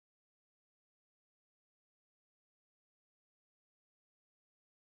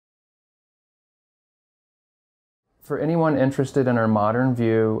For anyone interested in our modern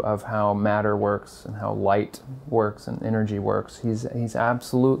view of how matter works and how light works and energy works, he's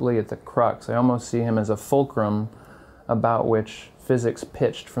absolutely at the crux. I almost see him as a fulcrum about which physics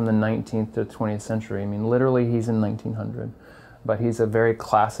pitched from the 19th to the 20th century. I mean, literally he's in 1900, but he's a very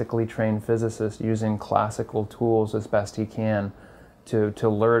classically trained physicist using classical tools as best he can to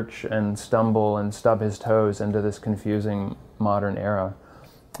lurch and stumble and stub his toes into this confusing modern era.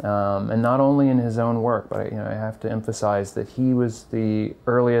 And not only in his own work, but I have to emphasize that he was the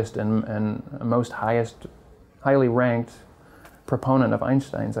earliest and most highly ranked proponent of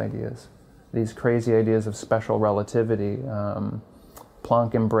Einstein's ideas. These crazy ideas of special relativity.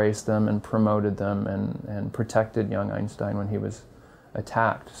 Planck embraced them and promoted them and protected young Einstein when he was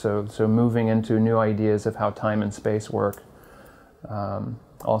attacked. So moving into new ideas of how time and space work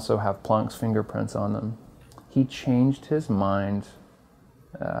also have Planck's fingerprints on them. He changed his mind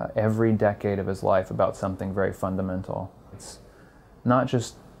every decade of his life about something very fundamental. It's not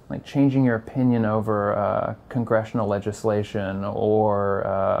just like changing your opinion over congressional legislation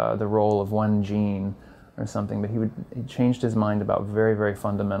or the role of one gene or something, but he changed his mind about very, very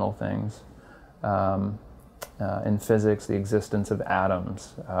fundamental things. In physics, the existence of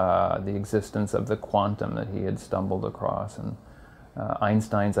atoms, the existence of the quantum that he had stumbled across, and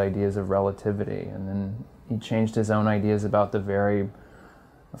Einstein's ideas of relativity. And then he changed his own ideas about the very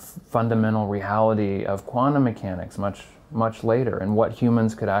fundamental reality of quantum mechanics much later, and what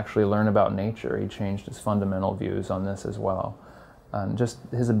humans could actually learn about nature. He changed his fundamental views on this as well. And just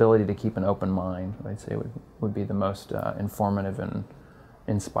his ability to keep an open mind, I'd say, would be the most informative and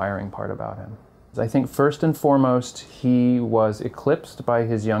inspiring part about him. I think first and foremost, he was eclipsed by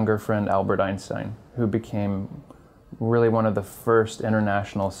his younger friend Albert Einstein, who became really one of the first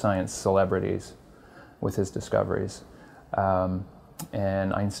international science celebrities with his discoveries.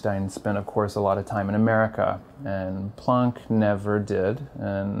 And Einstein spent, of course, a lot of time in America, and Planck never did.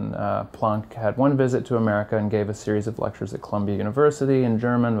 And Planck had one visit to America and gave a series of lectures at Columbia University in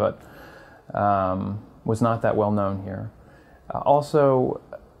German, but was not that well known here. Also,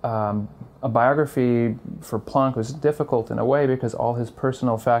 a biography for Planck was difficult in a way because all his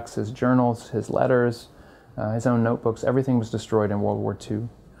personal effects, his journals, his letters, his own notebooks, everything was destroyed in World War II.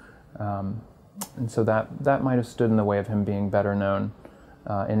 And so that might have stood in the way of him being better known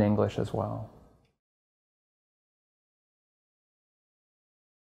in English as well.